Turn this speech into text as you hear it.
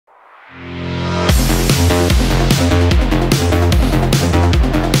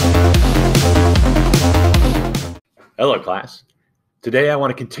Hello, class. Today I want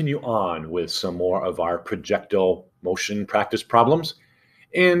to continue on with some more of our projectile motion practice problems.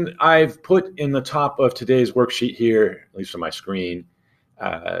 And I've put in the top of today's worksheet here, at least on my screen,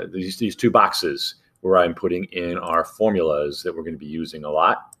 these two boxes where I'm putting in our formulas that we're going to be using a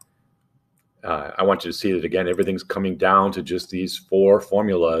lot. I want you to see that, again, everything's coming down to just these four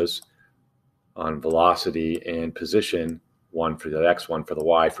formulas on velocity and position, one for the X, one for the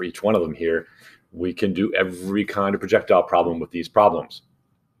Y, for each one of them here. We can do every kind of projectile problem with these problems.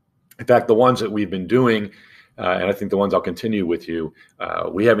 In fact, the ones that we've been doing, and I think the ones I'll continue with you,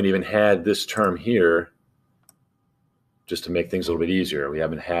 we haven't even had this term here just to make things a little bit easier. We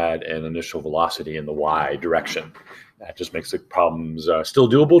haven't had an initial velocity in the Y direction. That just makes the problems still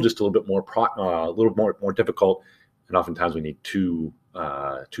doable, just a little bit more difficult, and oftentimes we need two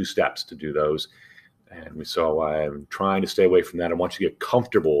steps to do those. And so I'm trying to stay away from that. I want you to get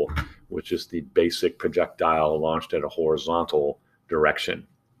comfortable with just the basic projectile launched at a horizontal direction.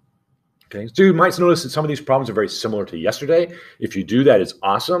 Okay, so you might notice that some of these problems are very similar to yesterday. If you do that, it's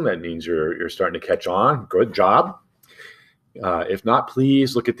awesome. That means you're starting to catch on. Good job. If not,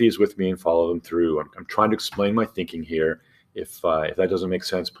 please look at these with me and follow them through. I'm trying to explain my thinking here. If that doesn't make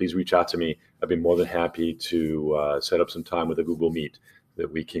sense, please reach out to me. I'd be more than happy to set up some time with a Google Meet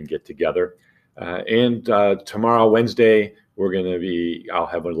that we can get together. And tomorrow, Wednesday, I'll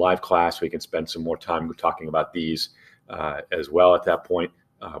have a live class. We can spend some more time talking about these as well at that point.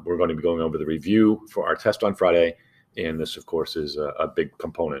 We're going to be going over the review for our test on Friday. And this, of course, is a big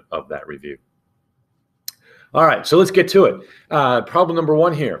component of that review. All right, so let's get to it. Problem number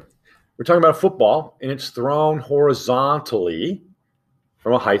one here. We're talking about a football, and it's thrown horizontally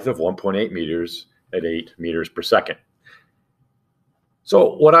from a height of 1.8 meters at 8 meters per second.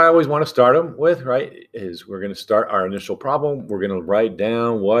 So what I always want to start them with, right, is we're going to start our initial problem. We're going to write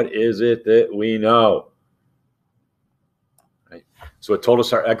down what is it that we know. Right? So it told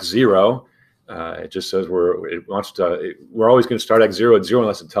us our x0. It just says we're always going to start x0 at 0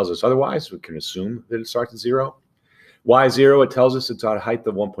 unless it tells us otherwise. We can assume that it starts at 0. Y0, it tells us it's at a height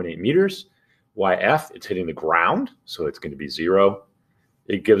of 1.8 meters. YF, it's hitting the ground, so it's going to be 0.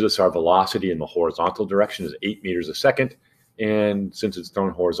 It gives us our velocity in the horizontal direction is 8 meters a second. And since it's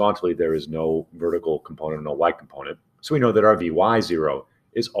thrown horizontally, there is no vertical component, no y component. So we know that our Vy0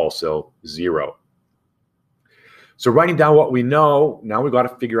 is also 0. So writing down what we know, now we've got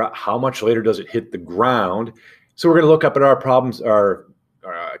to figure out how much later does it hit the ground. So we're going to look up at our problems. Our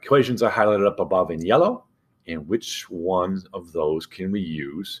equations are highlighted up above in yellow. And which ones of those can we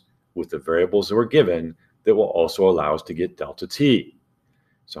use with the variables that we're given that will also allow us to get delta t?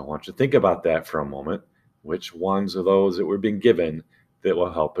 So I want you to think about that for a moment. Which ones are those that we're being given that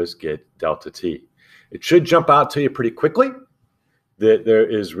will help us get delta t? It should jump out to you pretty quickly that there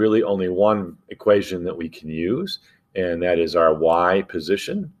is really only one equation that we can use, and that is our y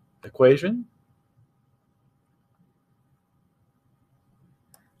position equation.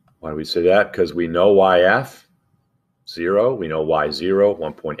 Why do we say that? Because we know yf, 0. We know y0,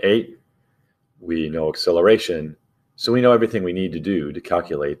 1.8. We know acceleration. So we know everything we need to do to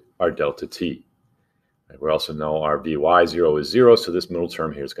calculate our delta t. We also know our Vy0 is 0, so this middle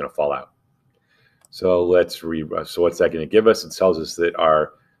term here is going to fall out. So so what's that going to give us? It tells us that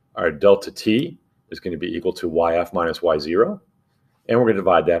our delta t is going to be equal to yf minus y0, and we're going to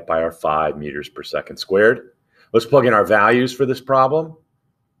divide that by our 5 meters per second squared. Let's plug in our values for this problem.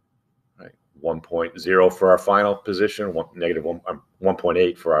 Right, 1.0 for our final position, negative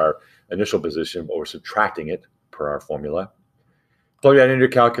 1.8 for our initial position, but we're subtracting it per our formula. Plug that into your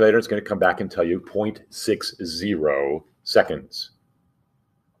calculator. It's going to come back and tell you 0.60 seconds.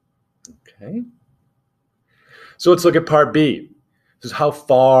 Okay. So let's look at part B. This is how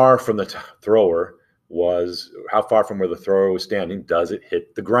far from the thrower how far from where the thrower was standing does it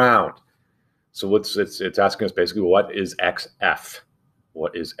hit the ground? So it's asking us basically, what is xf?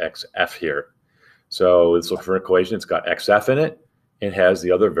 What is xf here? So let's look for an equation. It's got xf in it. It has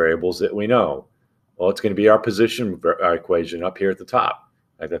the other variables that we know. Well, it's going to be our position equation up here at the top.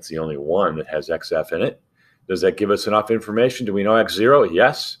 That's the only one that has xf in it. Does that give us enough information? Do we know x0?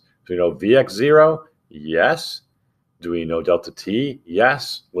 Yes. Do we know vx0? Yes. Do we know delta t?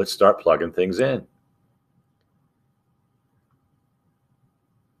 Yes. Let's start plugging things in.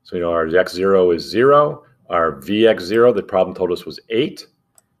 So we know our x0 is 0. Our vx0, the problem told us, was 8.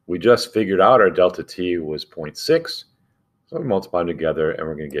 We just figured out our delta t was 0.6. So we multiply them together, and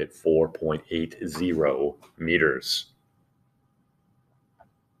we're going to get 4.80 meters.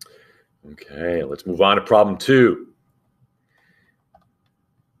 Okay, let's move on to problem 2.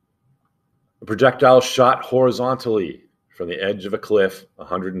 A projectile shot horizontally from the edge of a cliff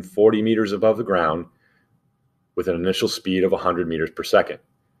 140 meters above the ground with an initial speed of 100 meters per second.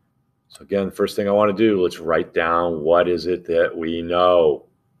 So again, first thing I want to do, let's write down what is it that we know.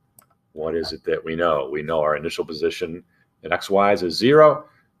 What is it that we know? We know our initial position in x, y is 0.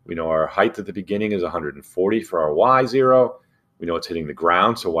 We know our height at the beginning is 140 for our y 0. We know it's hitting the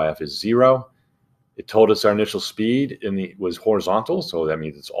ground, so yf is 0. It told us our initial speed was horizontal, so that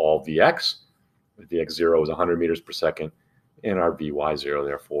means it's all vx. Vx 0 is 100 meters per second, and our vy 0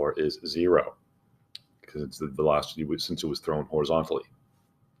 therefore is 0 because it's the velocity since it was thrown horizontally.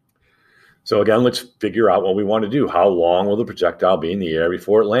 So again, let's figure out what we want to do. How long will the projectile be in the air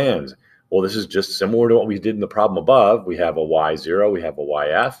before it lands? Well, this is just similar to what we did in the problem above. We have a y0, we have a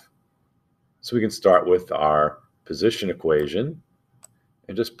yf. So we can start with our position equation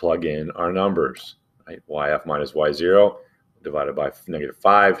and just plug in our numbers. Right? Yf minus y0 divided by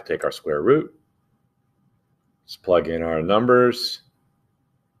 -5, take our square root. Let's plug in our numbers.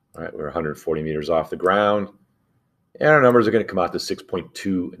 All right, we're 140 meters off the ground. And our numbers are going to come out to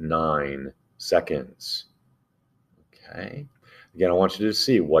 6.29 seconds. Okay. Again, I want you to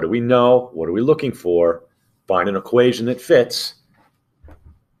see, what do we know? What are we looking for? Find an equation that fits.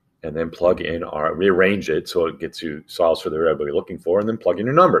 And then plug in rearrange it so it solves for the variable you're looking for, and then plug in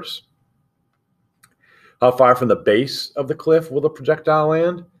your numbers. How far from the base of the cliff will the projectile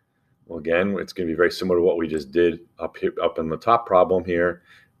land? Well, again, it's going to be very similar to what we just did up in the top problem here.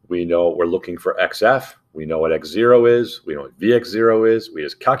 We know we're looking for xf. We know what x0 is. We know what vx0 is. We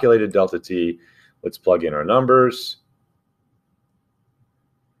just calculated delta t. Let's plug in our numbers.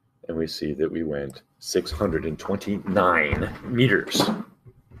 And we see that we went 629 meters.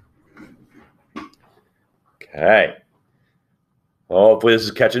 Okay. Hopefully this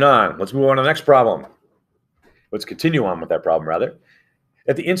is catching on. Let's move on to the next problem. Let's continue on with that problem, rather.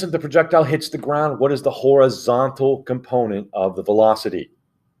 At the instant the projectile hits the ground, what is the horizontal component of the velocity?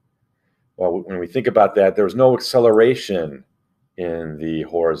 Well, when we think about that, there's no acceleration in the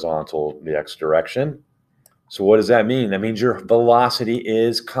x direction. So what does that mean? That means your velocity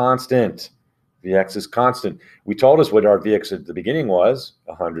is constant. Vx is constant. We told us what our Vx at the beginning was,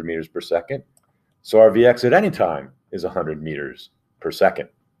 100 meters per second. So our Vx at any time is 100 meters per second.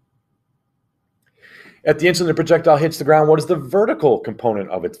 At the instant the projectile hits the ground, what is the vertical component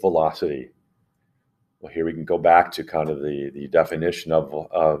of its velocity? Well, here we can go back to kind of the definition of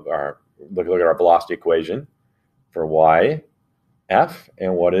our, look at our velocity equation for y, f,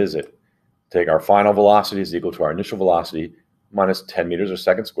 and what is it? Take our final velocity is equal to our initial velocity minus 10 meters per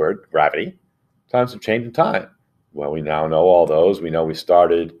second squared, gravity, times the change in time. Well, we now know all those. We know we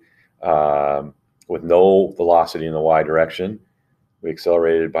started with no velocity in the y direction. We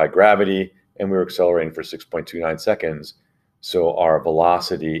accelerated by gravity, and we were accelerating for 6.29 seconds. So our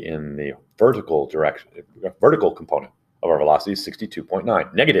velocity in the vertical component of our velocity is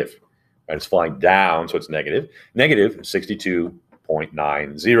 62.9, negative. Right? It's flying down, so it's negative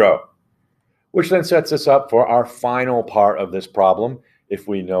 62.90, which then sets us up for our final part of this problem. If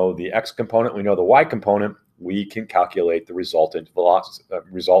we know the x component, we know the y component, we can calculate the resultant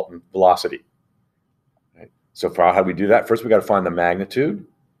velocity. Right? So how do we do that? First, we got to find the magnitude.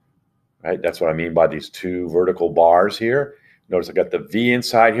 Right? That's what I mean by these two vertical bars here. Notice I got the v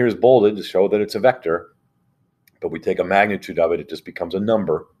inside here is bolded to show that it's a vector, but we take a magnitude of it, it just becomes a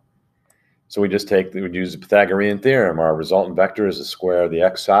number. So we use the Pythagorean theorem. Our resultant vector is the square of the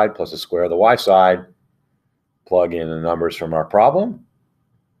x side plus the square of the y side. Plug in the numbers from our problem,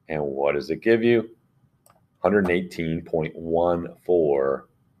 and what does it give you? 118.14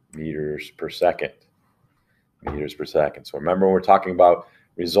 meters per second. So remember, when we're talking about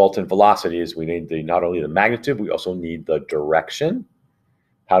resultant velocities, we need not only the magnitude, we also need the direction.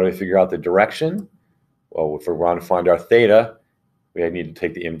 How do we figure out the direction? Well, if we want to find our theta, we need to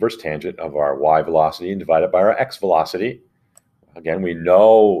take the inverse tangent of our y velocity and divide it by our x velocity. Again, we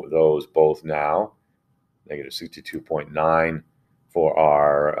know those both now. Negative 62.9 for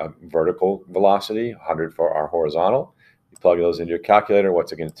our vertical velocity, 100 for our horizontal. You plug those into your calculator,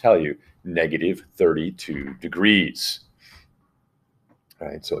 what's it going to tell you? Negative 32 degrees.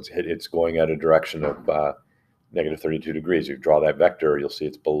 Right, so it's going at a direction of negative 32 degrees. You draw that vector, you'll see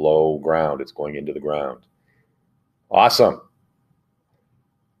it's below ground. It's going into the ground. Awesome.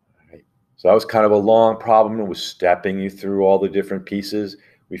 Right. So that was kind of a long problem. It was stepping you through all the different pieces.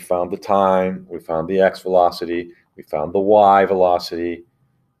 We found the time. We found the x velocity. We found the y velocity.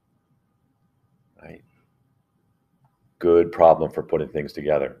 Right. Good problem for putting things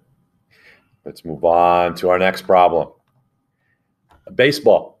together. Let's move on to our next problem. A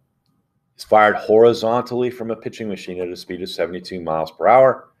baseball is fired horizontally from a pitching machine at a speed of 72 miles per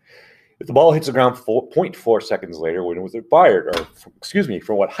hour. If the ball hits the ground 0.4 seconds later, when was it fired? Or, from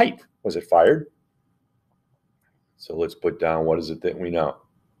what height was it fired? So let's put down what is it that we know.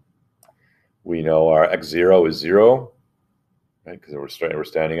 We know our x0 is 0, right? Because we're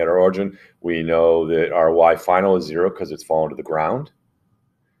standing at our origin. We know that our y final is 0 because it's fallen to the ground.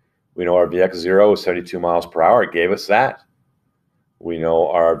 We know our vx0 is 72 miles per hour. It gave us that. We know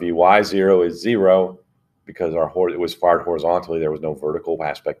our vy0 is 0 because it was fired horizontally. There was no vertical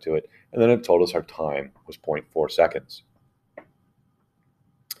aspect to it. And then it told us our time was 0.4 seconds.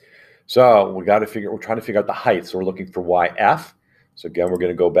 So we're trying to figure out the height. So we're looking for YF. So again, we're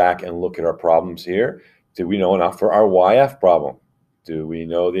going to go back and look at our problems here. Do we know enough for our YF problem? Do we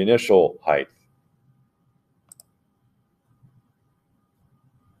know the initial height?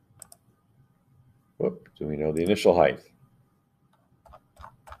 Do we know the initial height?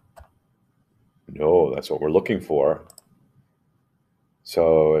 No, that's what we're looking for.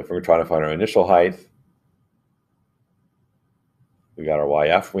 So if we're trying to find our initial height, we got our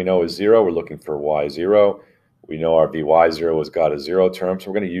YF we know is 0. We're looking for Y0. We know our VY0 has got a 0 term,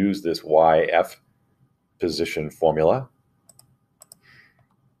 so we're going to use this YF position formula.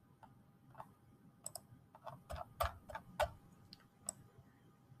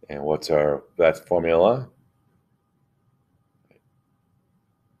 And what's that formula?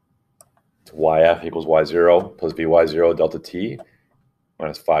 It's YF equals Y0 plus VY0 delta T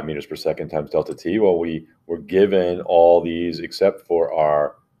minus 5 meters per second times delta T. Well, we were given all these except for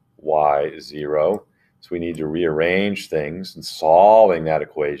our Y0. So we need to rearrange things in solving that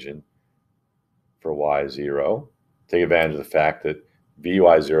equation for Y0. Take advantage of the fact that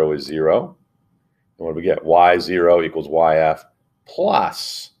Vy0 is 0. And what do we get? Y0 equals YF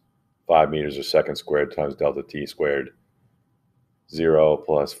plus 5 meters per second squared times delta T squared. 0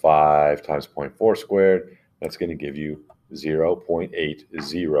 plus 5 times 0.4 squared. That's going to give you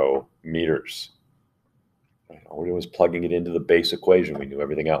 0.80 meters. All we're doing was plugging it into the base equation. We knew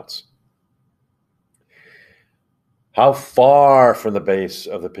everything else. How far from the base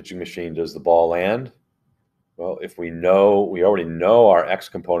of the pitching machine does the ball land? Well, if we already know our x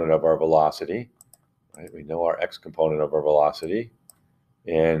component of our velocity, right? We know our x component of our velocity,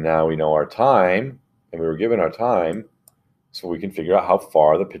 and now we know our time, and we were given our time, so we can figure out how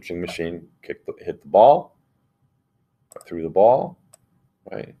far the pitching machine hit the ball, through the ball,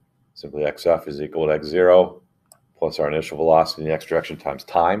 right? Simply xf is equal to x0 plus our initial velocity in the x direction times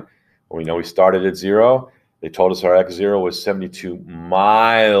time. When we know we started at 0, they told us our x0 was 72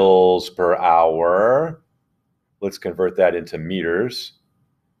 miles per hour. Let's convert that into meters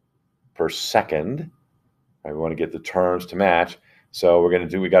per second. Right, we want to get the terms to match. So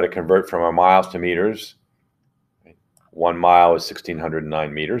we got to convert from our miles to meters. 1 mile is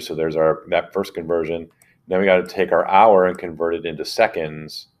 1,609 meters. So there's that first conversion. Then we got to take our hour and convert it into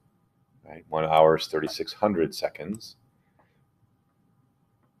seconds. Right? 1 hour is 3,600 seconds.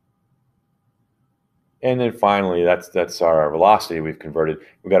 And then finally, that's our velocity we've converted.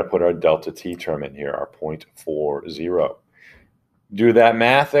 We've got to put our delta T term in here, our 0.40. Do that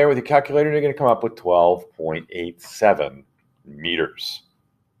math there with your calculator, you're going to come up with 12.87 meters.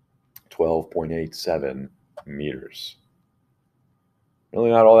 12.87 meters.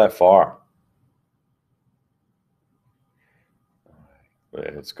 Really not all that far.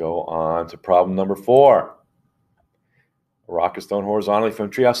 Let's go on to problem number 4. A rock is thrown horizontally from a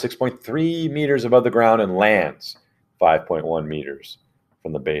treehouse 6.3 meters above the ground and lands 5.1 meters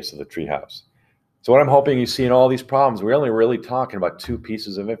from the base of the treehouse. So what I'm hoping you see in all these problems, we're only really talking about 2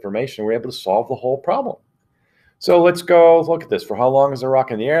 pieces of information. We're able to solve the whole problem. So let's go look at this. For how long is the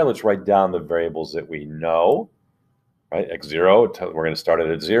rock in the air? Let's write down the variables that we know. Right, x0, we're going to start it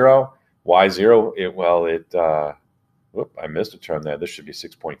at 0. Y0, I missed a term there. This should be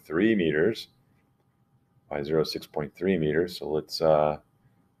 6.3 meters. Y0 is 6.3 meters. So let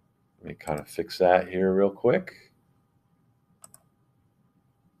me kind of fix that here real quick.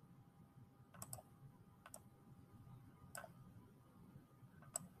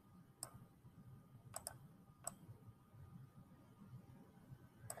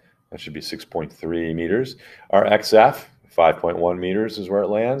 That should be 6.3 meters. Our XF, 5.1 meters is where it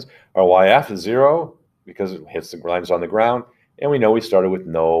lands. Our YF is 0 because it lands on the ground. And we know we started with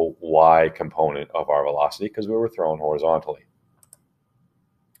no Y component of our velocity because we were thrown horizontally.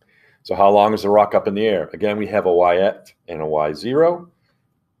 So how long is the rock up in the air? Again, we have a YF and a Y0.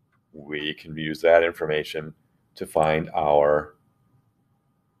 We can use that information to find our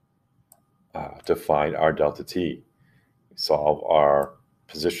delta T. We solve our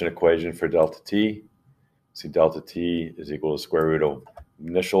position equation for delta T. See, delta T is equal to the square root of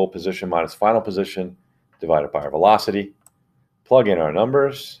initial position minus final position divided by our velocity. Plug in our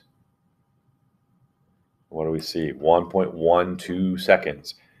numbers. What do we see? 1.12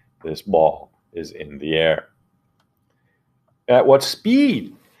 seconds. This ball is in the air. At what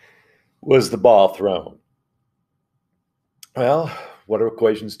speed was the ball thrown? Well, what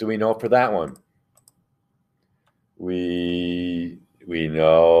equations do we know for that one? We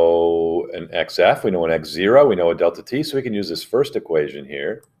know an xf, we know an x0, we know a delta t, so we can use this first equation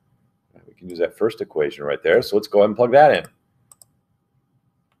here. We can use that first equation right there. So let's go ahead and plug that in.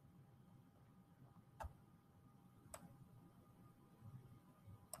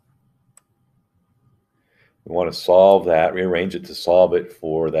 We want to solve that, rearrange it to solve it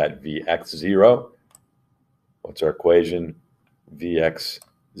for that Vx0. What's our equation?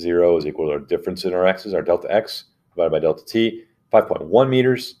 Vx0 is equal to our difference in our x's, our delta x, divided by delta t, 5.1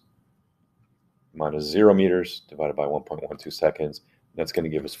 meters minus 0 meters divided by 1.12 seconds. That's going to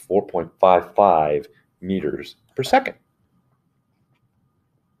give us 4.55 meters per second.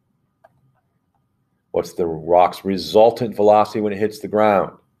 What's the rock's resultant velocity when it hits the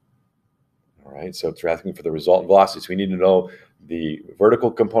ground? All right, so it's asking for the resultant velocity. So we need to know the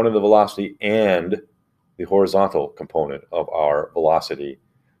vertical component of the velocity and the horizontal component of our velocity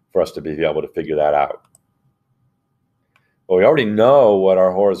for us to be able to figure that out. Well, we already know what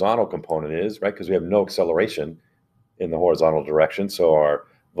our horizontal component is, right? Because we have no acceleration in the horizontal direction. So our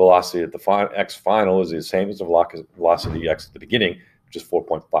velocity at the x final is the same as the velocity x at the beginning, which is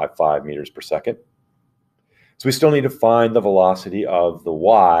 4.55 meters per second. So we still need to find the velocity of the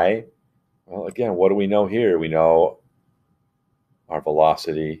y. Well, again, what do we know here? We know our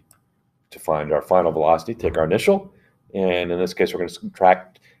velocity to find our final velocity, take our initial, and in this case, we're going to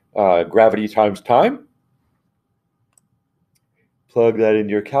subtract gravity times time. Plug that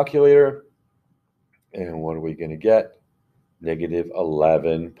into your calculator, and what are we going to get? Negative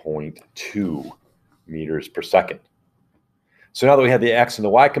 11.2 meters per second. So now that we have the x and the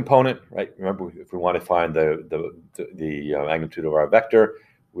y component, right? Remember, if we want to find the magnitude of our vector,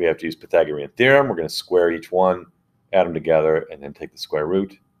 we have to use Pythagorean theorem. We're going to square each one, add them together, and then take the square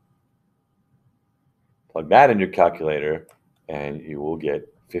root. Plug that in your calculator, and you will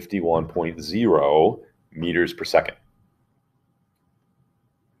get 51.0 meters per second.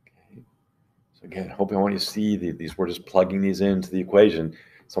 Okay. So again, I hope I want you to see these. We're just plugging these into the equation.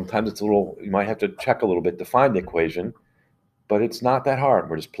 Sometimes it's a little, you might have to check a little bit to find the equation, but it's not that hard.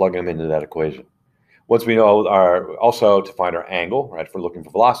 We're just plugging them into that equation. Once we know also to find our angle, right? If we're looking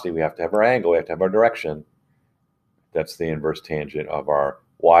for velocity, we have to have our angle, we have to have our direction. That's the inverse tangent of our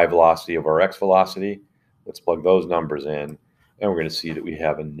y velocity over our x velocity. Let's plug those numbers in, and we're going to see that we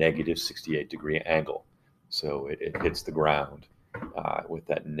have a negative 68-degree angle. So it hits the ground with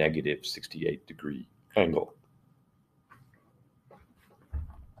that negative 68-degree angle.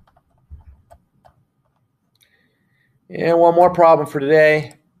 And one more problem for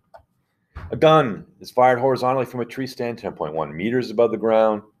today. A gun is fired horizontally from a tree stand 10.1 meters above the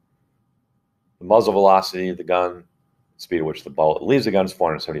ground. The muzzle velocity of the gun, speed at which the bullet leaves the gun, is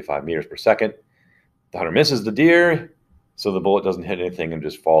 475 meters per second. The hunter misses the deer, so the bullet doesn't hit anything and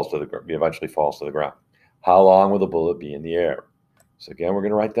just eventually falls to the ground. How long will the bullet be in the air? So again, we're going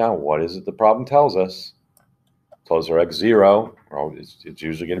to write down what is it the problem tells us. It tells us our x0, or it's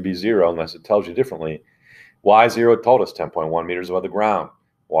usually going to be 0 unless it tells you differently. Y0 told us 10.1 meters above the ground.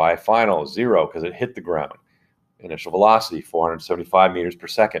 Y final, 0, because it hit the ground. Initial velocity, 475 meters per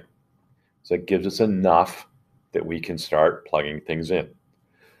second. So it gives us enough that we can start plugging things in.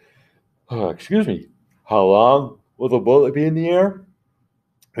 Excuse me. How long will the bullet be in the air?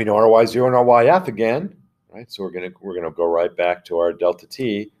 We know our y0 and our yf again, right? So we're gonna go right back to our delta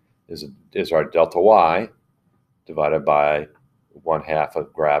t is our delta y divided by 1/2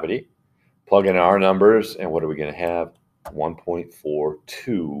 of gravity. Plug in our numbers, and what are we going to have?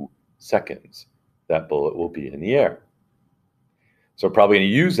 1.42 seconds. That bullet will be in the air. So we're probably going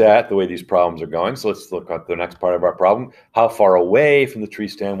to use that the way these problems are going. So let's look at the next part of our problem. How far away from the tree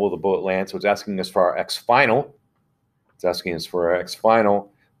stand will the bullet land? So it's asking us for our x final. It's asking us for our x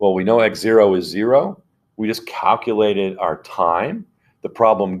final. Well, we know x0 is 0. We just calculated our time. The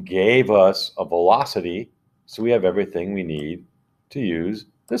problem gave us a velocity, so we have everything we need to use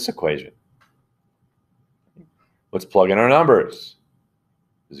this equation. Let's plug in our numbers.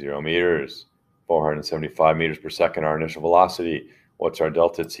 0 meters, 475 meters per second, our initial velocity. What's our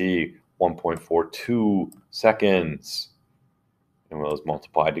delta t? 1.42 seconds. And when those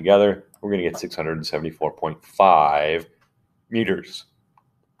multiplied together, we're going to get 674.5 meters.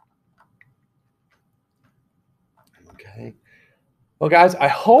 Okay. Well, guys, I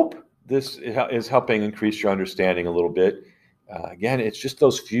hope this is helping increase your understanding a little bit. Again, it's just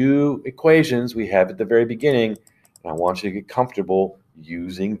those few equations we have at the very beginning, and I want you to get comfortable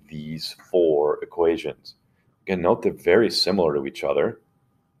using these 4 equations. Again, note they're very similar to each other,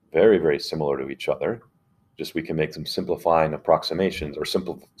 very, very similar to each other. Just we can make some simplifying approximations, or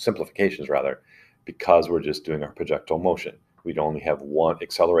simplifications rather, because we're just doing our projectile motion. We'd only have one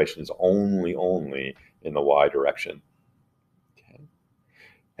acceleration, is only in the y direction. Okay.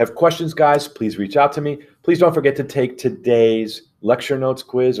 Have questions, guys, please reach out to me. Please don't forget to take today's lecture notes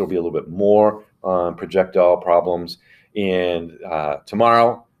quiz. There'll be a little bit more on projectile problems. And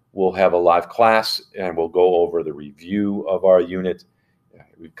tomorrow we'll have a live class and we'll go over the review of our unit.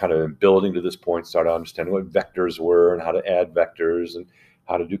 We've kind of been building to this point, started understanding what vectors were and how to add vectors and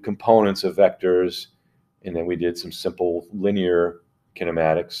how to do components of vectors. And then we did some simple linear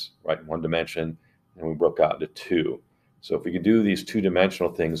kinematics, right, in one dimension, and we broke out into two. So if we can do these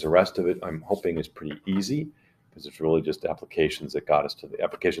two-dimensional things, the rest of it I'm hoping is pretty easy, because it's really just applications that got us to the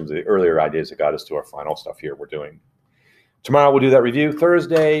applications of the earlier ideas that got us to our final stuff here we're doing. Tomorrow we'll do that review.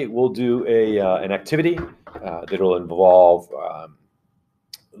 Thursday we'll do an activity that'll involve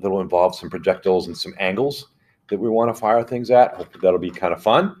some projectiles and some angles that we want to fire things at. Hopefully that'll be kind of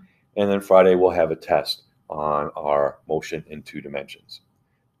fun. And then Friday we'll have a test on our motion in 2 dimensions.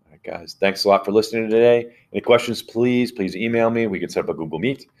 All right, guys, thanks a lot for listening today. Any questions, please email me. We can set up a Google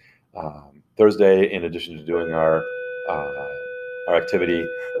Meet. Thursday, in addition to doing our activity,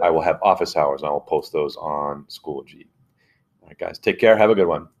 I will have office hours, and I will post those on School of G. All right, guys, take care. Have a good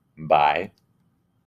one. Bye.